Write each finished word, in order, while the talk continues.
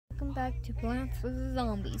welcome back to Plants vs.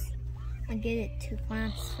 Zombies. I get it to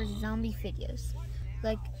Plants vs. Zombie videos,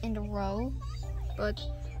 like in a row, but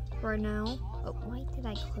right now, oh, why did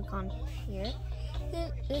I click on here?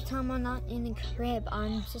 This time I'm not in the crib,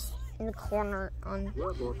 I'm just in the corner on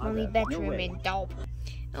my bedroom in Dalp.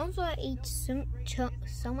 Also, I ate so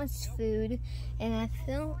much food, and I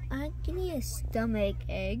feel I need a stomach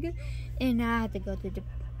egg, and I had to go to the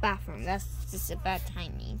bathroom. That's just a bad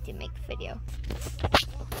timing to make a video.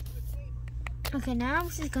 Okay, now I'm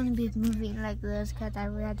just gonna be moving like this because I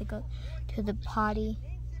really had to go to the potty.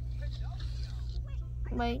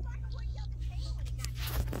 Wait.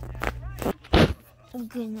 Oh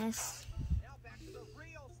goodness.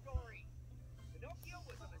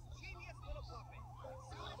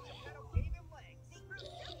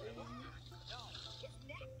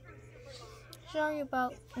 Sorry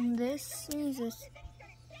about this. Jesus.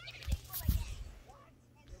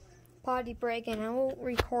 Potty break, and I will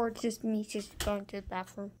record just me just going to the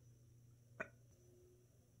bathroom.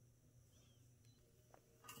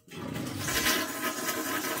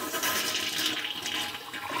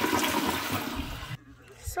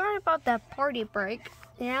 Sorry about that party break.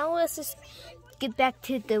 Now let's just get back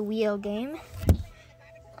to the wheel game.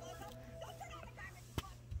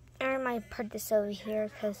 I might put this over here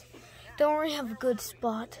because don't really have a good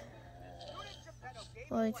spot.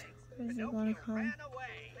 Wait, is it gonna come?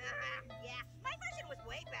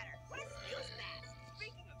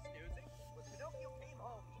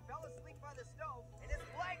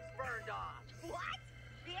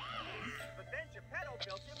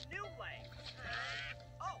 Built him new legs.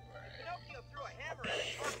 Oh, and Pinocchio threw a hammer at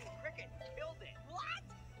a talking cricket and killed it. What?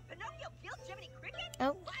 Pinocchio killed Jiminy Cricket?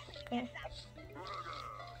 Oh, okay.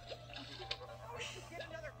 Get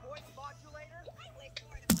another voice modulator? I wish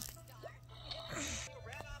for the star.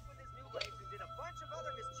 Ran off with his new legs and did a bunch of other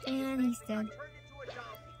mischievous And he's dead. turned into a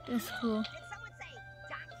donkey. That's cool. Did someone say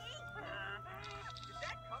donkey? Did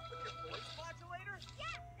that come with your voice modulator?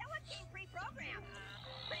 Yeah, that one came pre-programmed.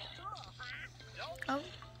 Pretty cool, huh? Nope. Oh.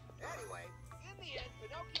 Anyway, in the end,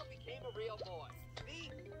 Pinocchio became a real boy. The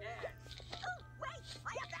end. Oh, wait!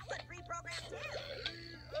 I have that one pre-programmed too!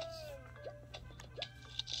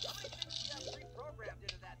 How many things do you have pre-programmed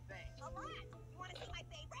into that thing? A lot! You want to see my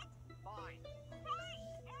favorite? Fine.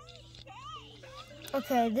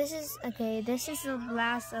 Okay, this is the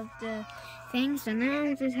last of the things, so now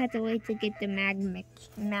I just have to wait to get the magma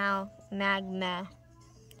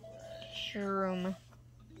shroom.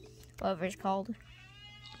 Whatever it's called.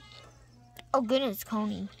 Oh goodness,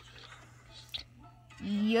 Coney.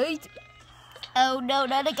 Yeet. Oh no,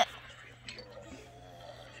 not again.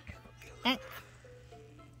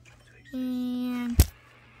 And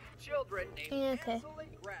Children named okay. Hansel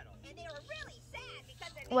and Gretel. And they were really sad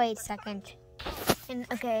because their Wait a second. And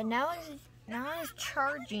okay, now it's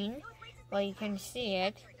charging. Well, you can see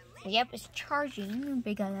it. Yep, it's charging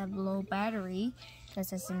because I have low battery.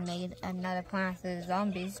 This hasn't made another Plants vs.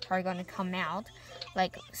 Zombies. Probably gonna come out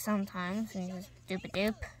like sometimes and just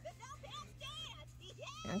doop-a-doop.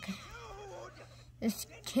 Okay. Just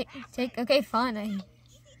take. Okay, fine.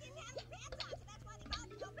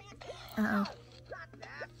 Uh oh.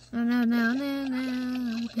 No.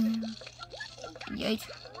 Yikes.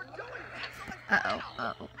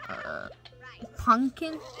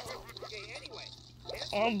 Pumpkin?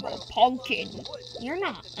 I'm a pumpkin. You're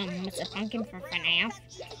not Mr. Pumpkin for FNAF.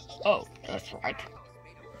 Oh, that's right.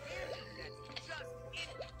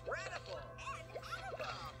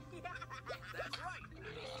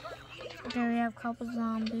 Okay, we have a couple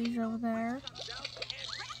zombies over there.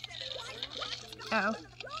 Uh oh.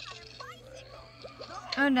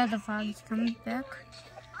 Oh, another fog's coming back.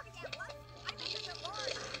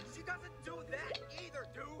 She doesn't do that either,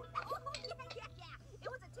 dude. It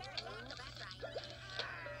was a pterodactyl, that's right.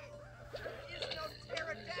 There is no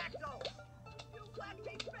pterodactyl. You let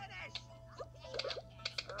me finish.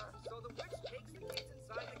 So the witch takes the kids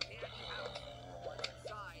inside the candy house. Once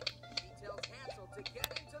inside, she tells Hansel to get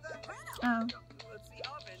into the Oh. It's the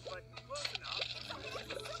oven, but close enough.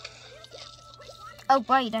 Oh,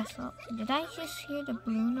 wait, that's what. Did I just hear the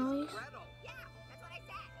blue noise? Gretel. Yeah, that's what I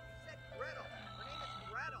said. You said Gretel.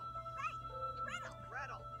 Her name is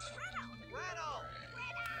Gretel. Right.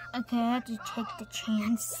 Gretel. Okay, I have to take the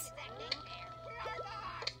chance.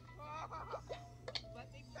 Let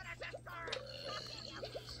me finish this story.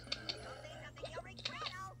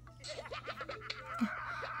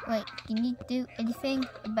 Wait, can you do anything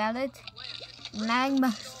about it? Magma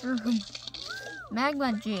shroom.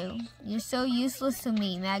 Magma Jew. You're so useless to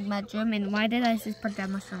me, Magma Jew. And why did I just put that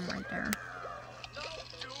mushroom right there?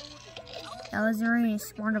 I was really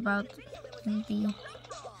smart about the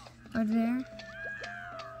right there.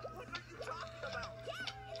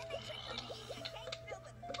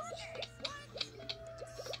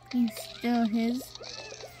 He's still his.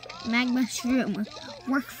 Magma Shroom,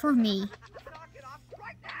 work for me. Knock it off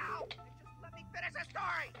right now. Just let me finish the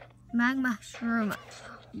story. Magma Shroom,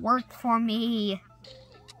 work for me.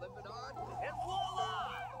 Flip it on, and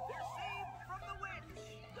voila! They're saved from the witch.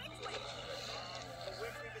 Which witch? The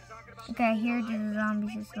witch we've been talking about. Okay, here the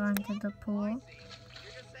zombies just go into the pool. You're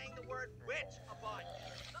just saying the word witch a bunch.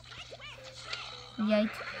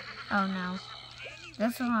 Yikes. Oh no.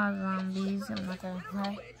 There's a lot of zombies, I'm not gonna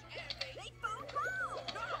lie.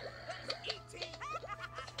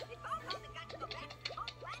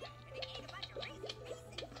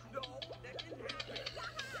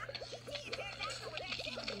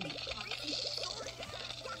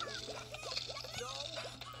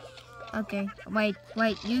 Okay,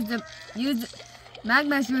 wait, use the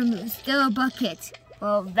magma mushroom is still a bucket.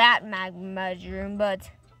 Well, that magma mushroom, but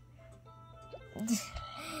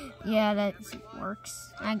yeah, that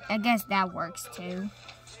works. I guess that works too.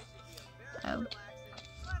 Oh.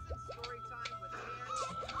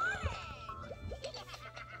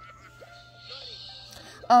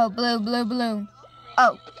 Oh, blue.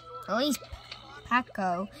 Oh, at least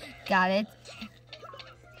Paco got it.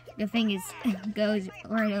 The thing is, goes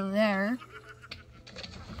right over there.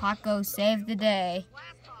 Paco saved the day.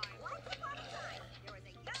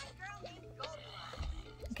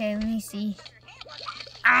 Okay, let me see.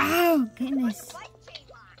 Oh, goodness.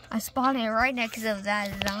 I spawned it right next to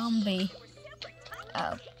that zombie.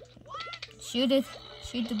 Oh. Shoot it.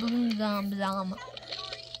 Shoot the blue zom.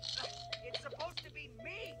 It's supposed to be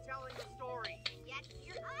me telling the story. Yet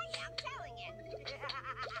here I am telling it.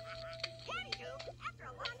 Anywho, after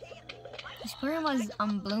a long day of living life, This pretty much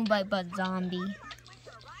Bloom by but zombie.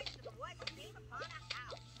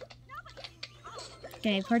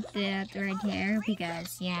 Okay, put that right here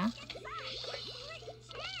because yeah.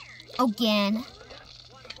 Again.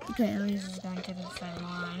 Okay, at least it's going to the side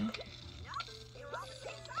line.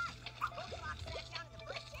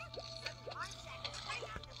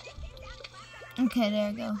 Okay,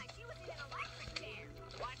 there we go.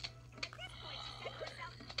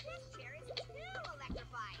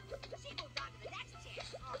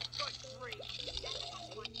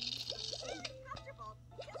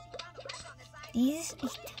 These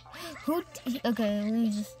okay, let me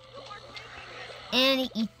just and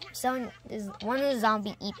one of the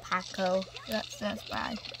zombie eat Paco. That's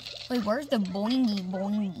bad. Wait, where's the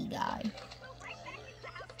boingy guy?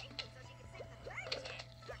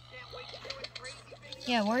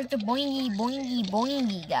 Yeah, where's the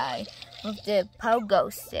boingy guy with the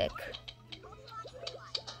pogo stick?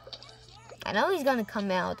 I know he's gonna come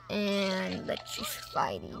out and let you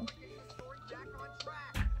fighting.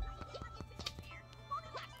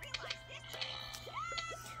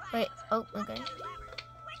 Wait, oh, okay.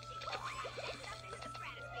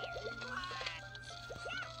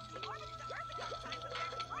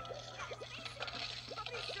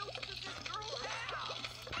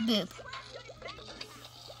 Boop.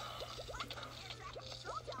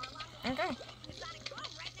 Okay.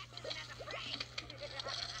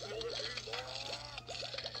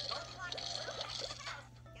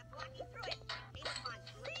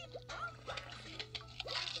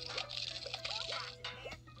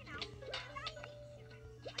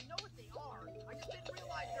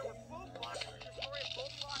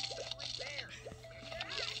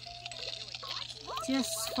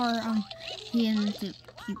 Just for him to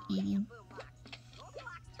keep eating.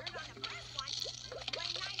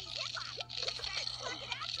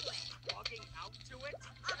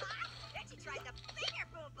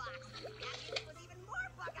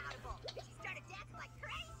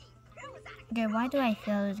 Okay, why do I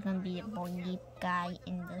feel there's gonna be a boingy guy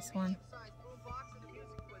in this one?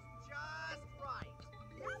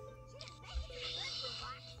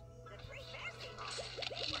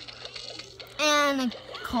 And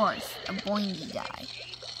of course, a boingy guy.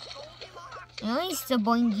 At least the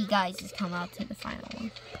boingy guys just come out to the final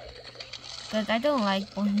one. Because I don't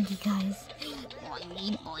like boingy guys.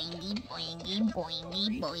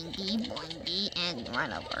 Boingy, and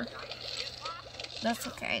run over. That's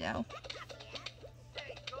okay though.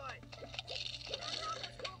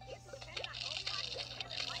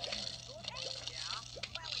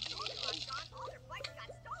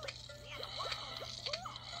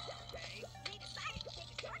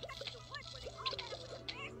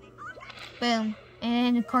 Boom.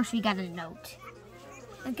 And of course we got a note.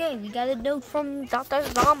 Okay, we got a note from Dr.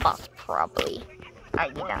 Zombox, probably.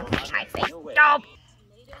 Alright, get down. I say stop.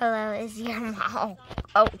 Hello, is your mom?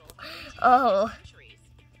 Oh.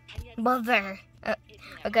 Mother.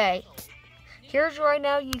 Okay. Here's right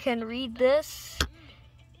now, you can read this.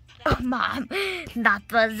 Oh, Mom, not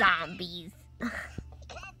the zombies.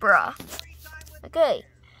 Bruh. Okay.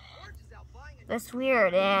 That's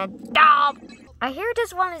weird, and I hear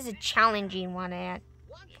this one is a challenging one, and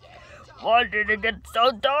why did it get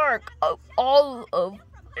so dark? All of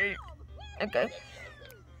it. Okay.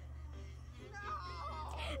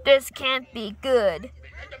 This can't be good.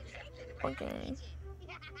 Okay.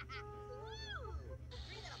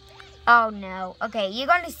 Oh no. Okay, you're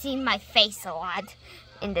gonna see my face a lot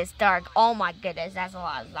in this dark. Oh my goodness, that's a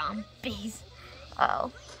lot of zombies.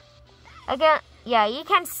 Oh. Again, yeah, you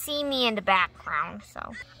can see me in the background,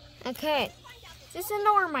 so. Okay. Just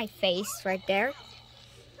ignore my face right there.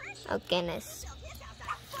 Oh goodness.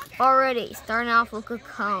 Already starting off with a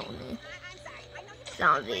cone.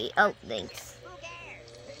 Zombie. Oh, thanks.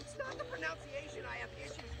 It's not the pronunciation I have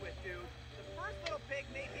issues with, dude. The first little pig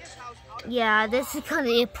made his house out of Yeah, this is gonna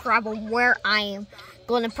be a problem where I am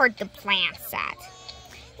gonna put the plants at.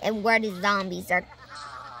 And where the zombies are.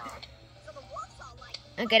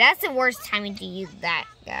 Okay, that's the worst timing to use that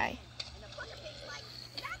guy.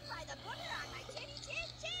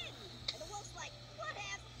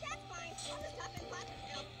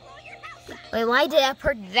 Wait, why did I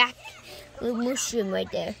put that little mushroom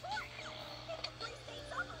right there?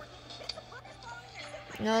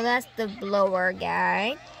 No, that's the blower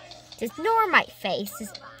guy. Just ignore my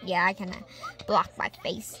face. Yeah, I can block my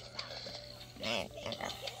face.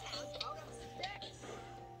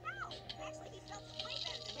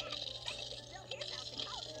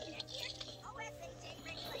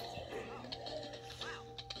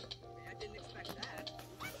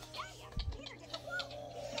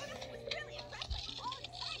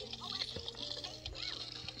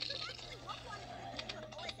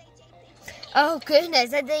 Oh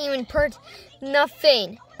goodness, I didn't even put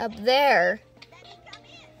nothing up there.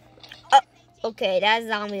 Oh, okay, that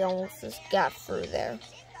zombie almost just got through there.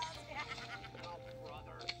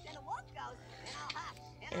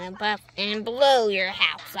 And blow your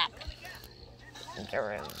house up.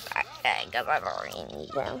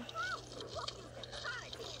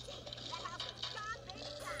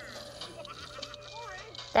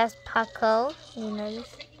 That's Paco, you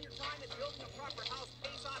notice?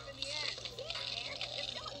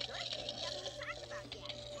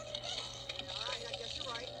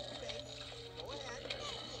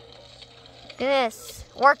 This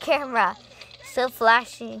war camera, so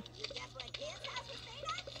flashy.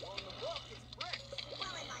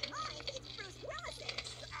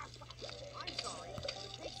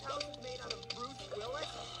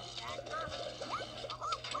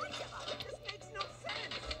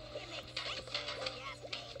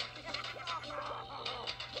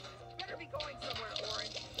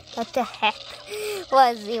 What the heck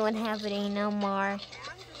was even happening no more?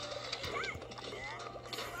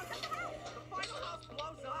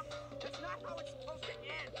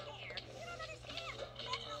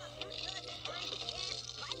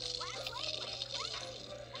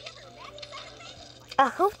 I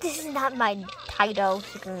hope this is not my title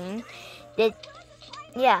screen.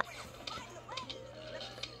 Yeah.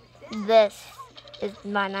 This is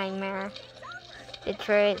my nightmare. The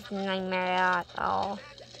truth is nightmare at all.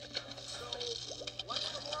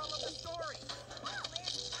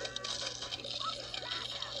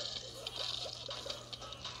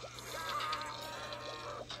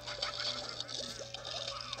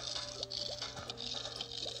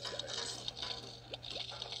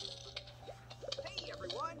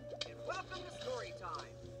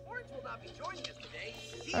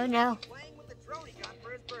 Oh no. Playing with the drone he got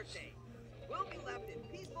for his birthday. We'll be left in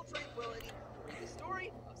peaceful tranquility with the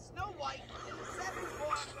story of Snow White and the 7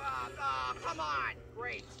 dwarfs. Come on.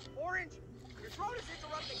 Great. Orange, your drone is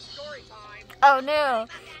interrupting story time. Oh no.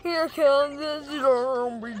 Here comes the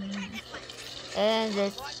zombie. And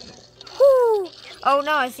this. Whoo. Oh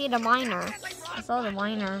no, I see the miner. I saw the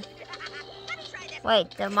miner. Wait,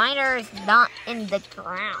 the miner is not in the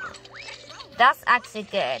ground. That's actually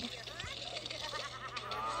good.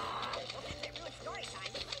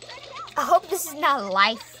 I hope this is not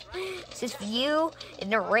life. It's just you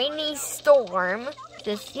in a rainy storm.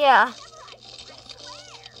 Just, yeah.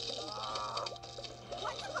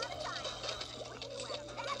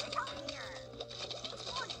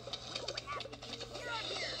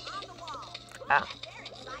 Oh.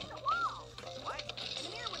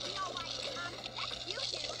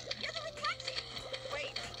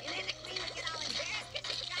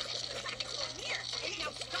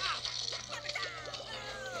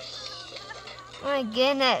 My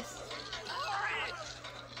goodness.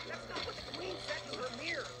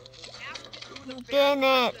 Didn't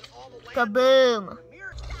it? Kaboom.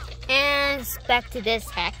 And back to this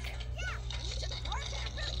heck.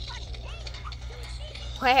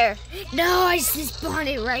 Where? No, I just spawned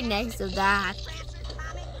it right next to that.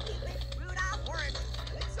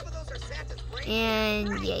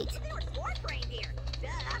 And yay.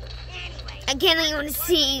 I can't even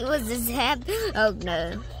see what's this happen. Oh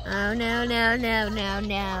no. Oh no, no, no, no,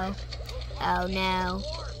 no. Oh no.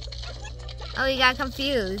 Oh, he got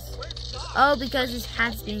confused. Oh, because his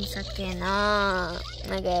hat's being sucked in. Oh,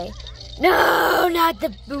 okay. No, not the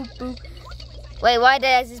boop boop. Wait, why did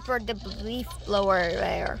I just put the leaf blower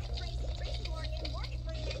there?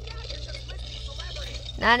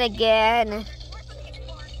 Not again.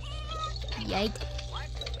 Yikes.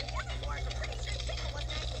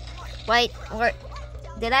 Wait, what?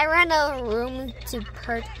 Did I run out of room to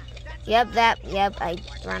purchase? Yep, I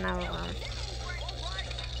ran out of room.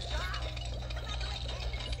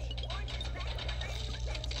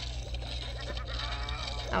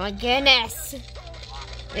 Oh my goodness.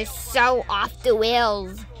 It's so off the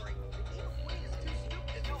wheels.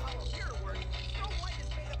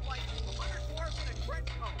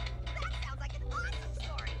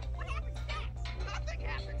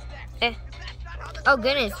 Oh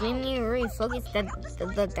goodness, we need to refocus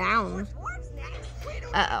the down.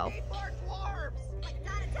 Uh-oh.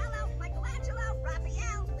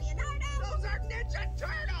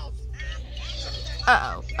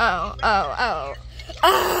 Uh-oh.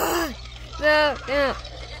 No.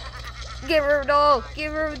 Give her it all.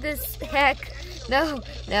 Give her this heck. No.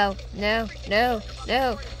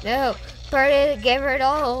 Party, give her it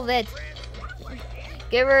all of it.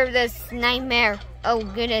 Give her this nightmare. Oh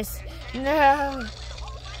goodness. No.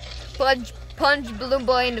 Punch Balloon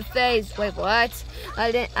Boy in the face. Wait, what?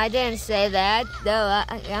 I didn't say that. No,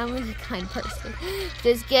 I'm a kind person.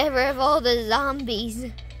 Just get rid of all the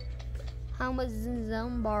zombies. How much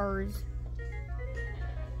zombies?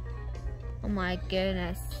 Oh my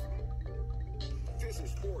goodness.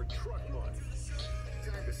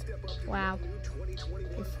 Wow.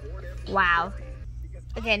 Wow.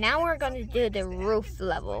 Okay, now we're gonna do the roof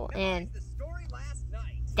level, and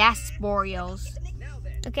that's Sporios.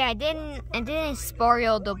 Okay, I didn't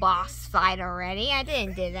spoil the boss fight already. I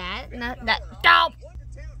didn't do that. No.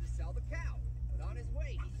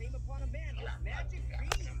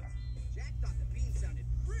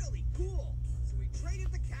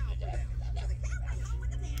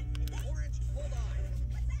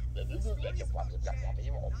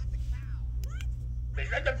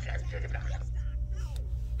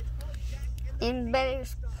 In better.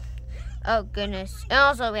 Oh goodness. And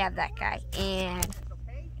also we have that guy. And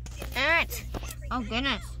alright. Oh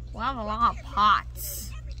goodness. We have a lot of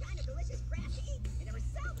pots.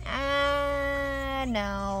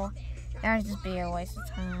 No. That would just be a waste of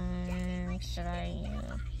time. Should I?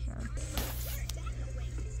 Sure.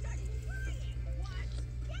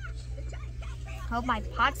 Hope my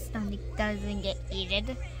pot stomach doesn't get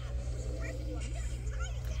eaten.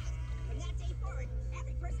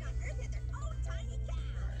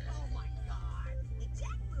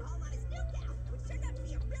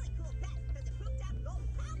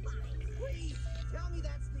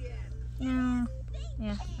 No.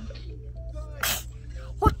 Yeah.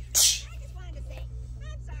 What?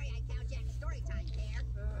 I'm sorry I cow-jacked story time there.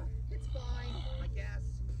 It's fine, I guess.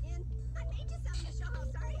 And I made you something to show how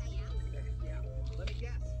sorry I am. Yeah, let me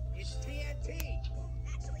guess. It's TNT.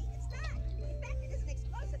 Actually, it's not. In fact, it isn't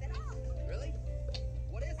explosive at all. Really?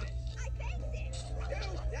 What is it? I baked it.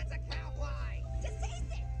 Dude, that's a cow pie. Just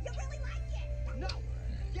taste it. You'll really like it. No,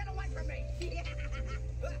 get away from me.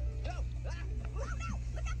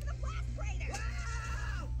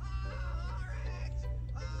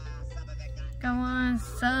 Come on,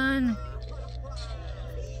 son.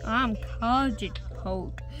 I'm Codget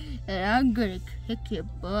Poke, and I'm gonna kick your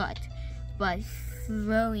butt by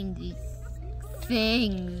throwing these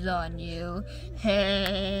things on you.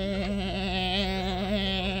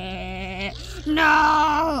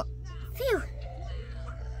 No! Phew.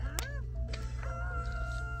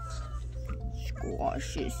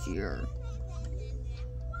 Squash is here.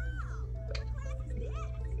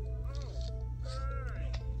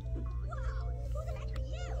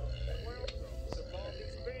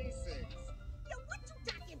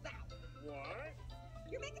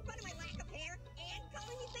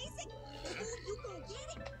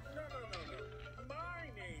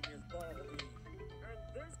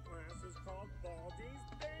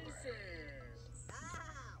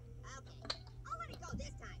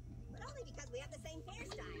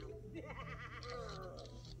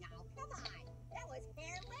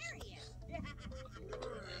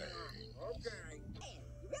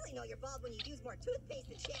 You're bald when you use more toothpaste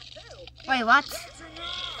than shampoo. Wait, what?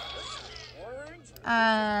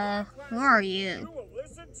 Who are you?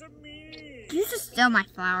 Listen to me. You just steal my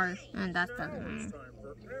flower, and that doesn't matter. Time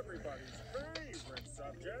for everybody's favorite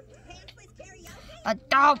subject. Pantsless karaoke? A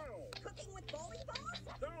dog. Cooking with bowling balls?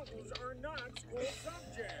 Those are not school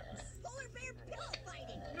subjects. Polar bear pillow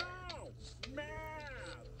fighting? No!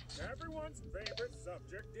 Math! Everyone's favorite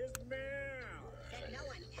subject is math. Said no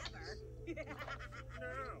one ever.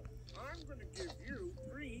 Now, I'm gonna give you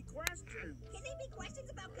 3 questions. Can they be questions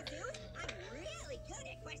about kazoos? I'm really good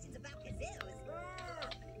at questions about kazoos.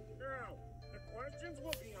 Now, the questions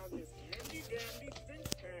will be on this handy-dandy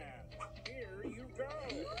ThinkPad. Here you go.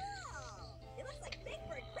 Whoa! It looks like Big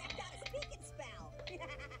Bird cracked out a speaking spell.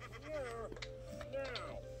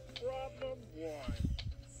 Now, problem 1.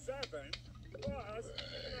 7 plus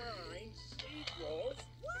 9 equals...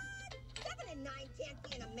 What? 7 and 9 can't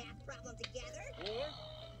be in a math problem together. What?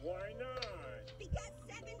 Why not? Because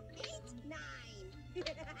 7 ain't 9. Carry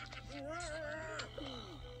the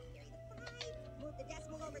 5, move the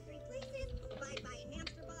decimal over 3 places, divide by a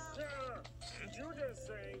hamster ball. Did you just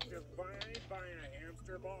say divide by a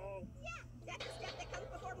hamster ball? Yeah, that's the step that comes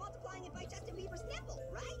before multiplying it by Justin Bieber's nipple,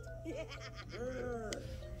 right?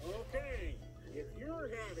 Okay, if you're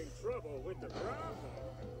having trouble with the problem,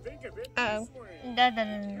 think of it Oh, this way. that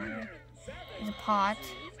doesn't matter. Seven The pot.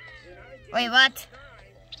 kazoos, and I gave Wait, you what? 9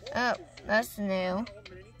 more Oh, that's new. How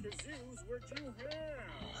many kazoos would you have?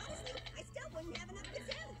 Honestly, I still wouldn't have enough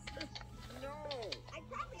kazoos. No, I'd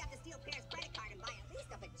probably have to steal Pear's credit card and buy at least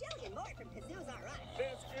a bajillion more from Kazoos R Us.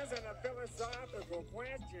 this isn't a philosophical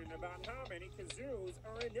question about how many kazoos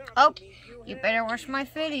are enough Oh, to meet you happy. better watch my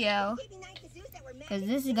video. Gave me 9 kazoos that were Because magic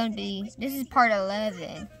this is gonna kazoos be, and I wish this is Pear part had 11.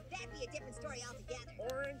 That'd be a different story altogether.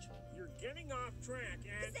 Orange, you're getting off track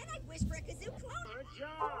I and said I'd wish for a kazoo clone. good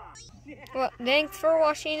job. Well, thanks for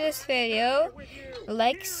watching this video. With you.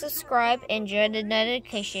 Like, subscribe, and join the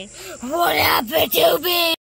notification. What happened to me?